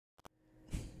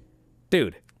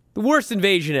Dude, the worst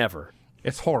invasion ever.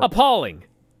 It's horrible. Appalling.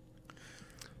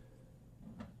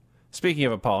 Speaking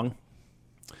of appalling.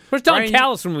 Where's Don Bryan,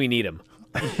 Callis when we need him?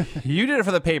 You did it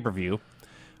for the pay-per-view.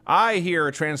 I here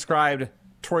transcribed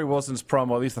Torrie Wilson's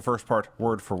promo, at least the first part,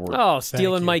 word for word. Oh,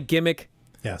 stealing my gimmick.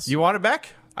 Yes. You want it back?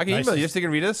 I can email you. Just so you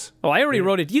can read this. Oh, I already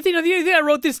wrote it. Do you think I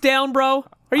wrote this down, bro?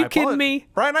 Are you kidding me?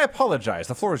 Bryan, I apologize.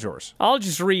 The floor is yours. I'll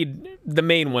just read the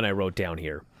main one I wrote down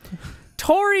here.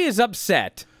 Torrie is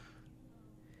upset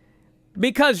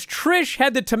because Trish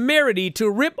had the temerity to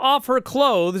rip off her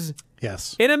clothes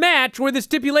Yes. in a match where the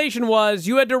stipulation was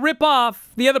you had to rip off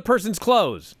the other person's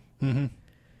clothes.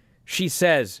 She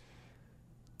says,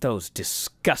 those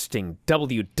disgusting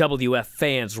WWF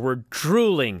fans were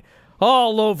drooling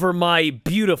all over my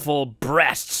beautiful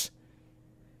breasts.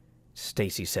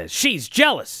 Stacy says, she's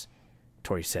jealous.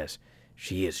 Torrie says,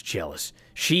 she is jealous.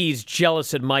 She's jealous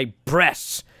that my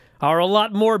breasts are a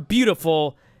lot more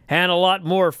beautiful and a lot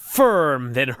more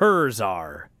firm than hers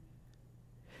are.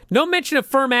 No mention of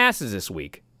firm asses this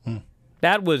week.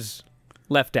 That was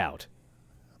left out.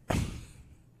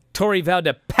 Torrie vowed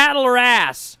to paddle her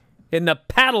ass in the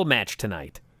paddle match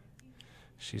tonight.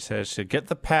 She says she'll get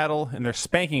the paddle in their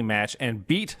spanking match and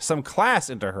beat some class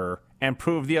into her and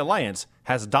prove the Alliance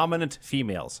has dominant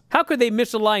females. How could they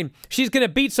miss a line? She's going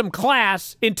to beat some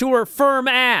class into her firm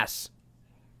ass.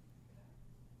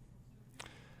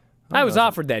 I was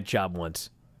offered that job once.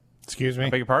 Excuse me? I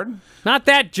beg your pardon? Not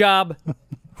that job.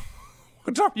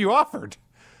 What job you offered?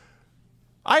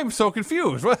 I am so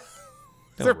confused. What?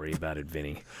 Don't worry about it,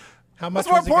 Vinny. How much What's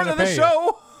more was he going important to than the pay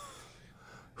you? show?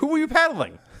 Who were you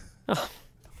paddling?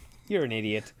 You're an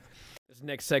idiot. This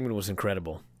next segment was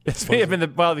incredible. It may have been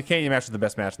the Canyon match was the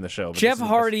best match in the show. But Jeff this is the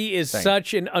Hardy best is thing.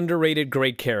 such an underrated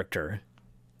great character.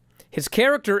 His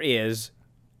character is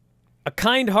a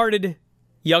kind-hearted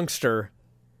youngster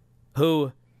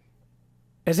who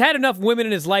has had enough women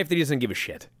in his life that he doesn't give a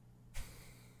shit.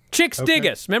 Chicks dig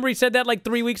us. Remember he said that like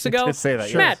 3 weeks ago? did say that,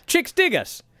 yes. Matt, chicks dig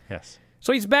us. Yes.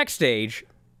 So he's backstage,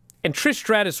 and Trish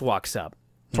Stratus walks up.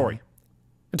 Torrie.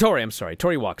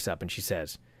 Torrie walks up, and she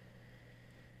says,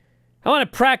 I want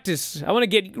to practice. I want to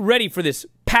get ready for this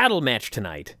paddle match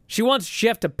tonight. She wants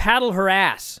Jeff to paddle her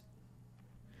ass.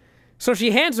 So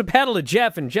she hands the paddle to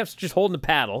Jeff, and Jeff's just holding the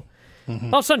paddle. All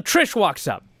of a sudden, Trish walks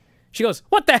up. She goes,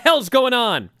 what the hell's going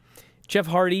on? Jeff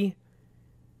Hardy,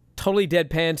 totally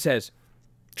deadpan, says,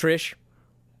 Trish,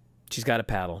 she's got a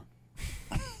paddle.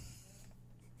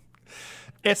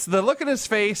 It's the look in his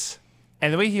face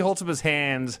and the way he holds up his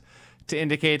hands to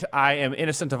indicate I am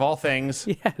innocent of all things.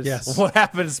 Yes. Yes.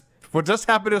 What just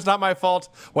happened is not my fault.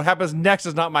 What happens next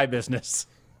is not my business.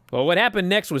 Well, what happened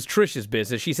next was Trish's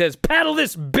business. She says, paddle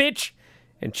this bitch!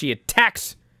 And she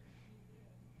attacks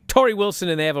Torrie Wilson,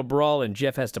 and they have a brawl, and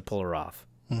Jeff has to pull her off.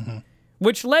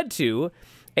 Which led to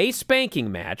a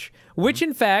spanking match, which,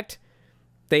 in fact,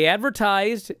 they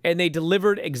advertised, and they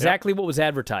delivered exactly what was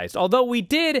advertised. Although we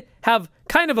did have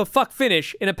kind of a fuck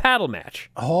finish in a paddle match.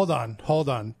 Hold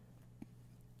on.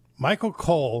 Michael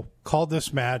Cole called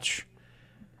this match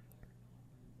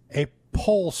a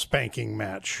pole spanking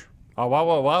match. Oh,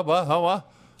 wow.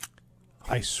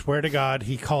 I swear to God,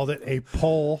 he called it a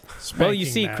pole spanking Well, you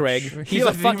see, match. Craig, he's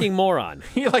a fucking moron.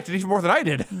 He liked it even more than I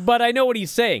did. But I know what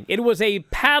he's saying. It was a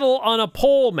paddle on a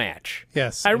pole match.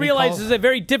 Yes. I and he realize called this is a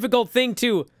very difficult thing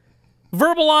to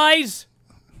verbalize.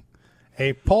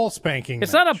 a pole spanking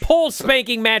It's match. not a pole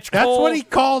spanking match, That's Cole. what he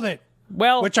called it.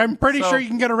 Well, Which I'm pretty So- sure you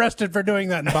can get arrested for doing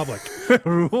that in public.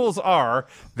 Rules are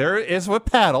there is a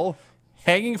paddle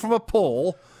hanging from a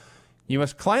pole. You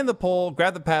must climb the pole,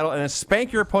 grab the paddle, and then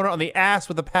spank your opponent on the ass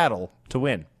with the paddle to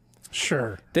win.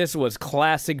 Sure. this was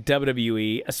classic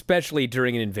WWE, especially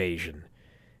during an invasion.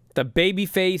 The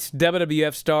babyface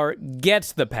WWF star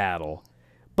gets the paddle,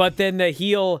 but then the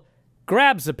heel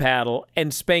grabs the paddle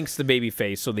and spanks the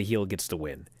babyface so the heel gets the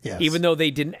win. Yes. Even though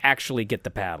they didn't actually get the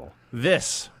paddle.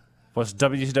 This was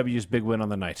WCW's big win on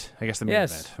the night. I guess the main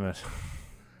Yes. event.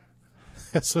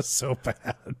 This was so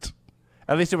bad.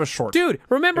 At least it was short. Dude,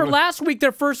 remember last week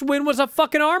their first win was a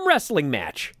fucking arm wrestling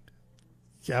match.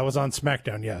 Yeah, I was on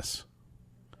SmackDown, yes.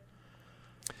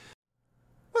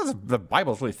 Well, the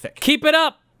Bible's really thick. Keep it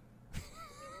up.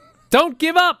 Don't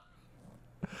give up.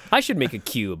 I should make a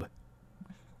cube.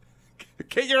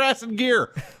 Get your ass in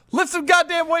gear. Lift some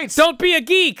goddamn weights. Don't be a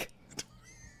geek.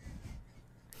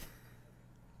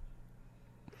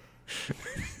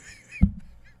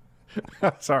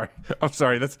 I'm sorry.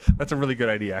 That's a really good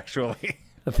idea, actually.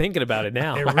 I'm thinking about it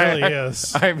now. It really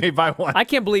is. I may buy one. I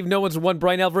can't believe no one's won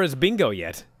Bryan Alvarez bingo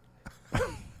yet.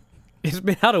 It's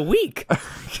been out a week.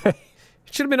 It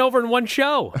should have been over in one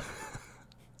show.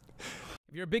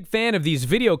 If you're a big fan of these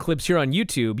video clips here on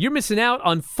YouTube, you're missing out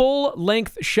on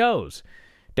full-length shows.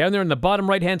 Down there on the bottom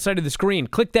right-hand side of the screen,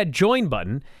 click that join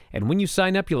button, and when you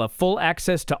sign up, you'll have full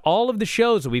access to all of the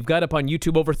shows that we've got up on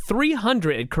YouTube, over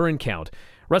 300 at current count.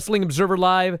 Wrestling Observer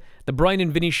Live, The Bryan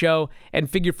and Vinny Show, and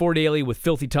Figure 4 Daily with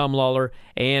Filthy Tom Lawler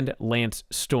and Lance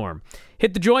Storm.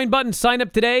 Hit the join button, sign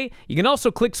up today. You can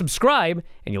also click subscribe,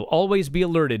 and you'll always be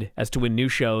alerted as to when new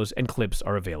shows and clips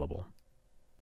are available.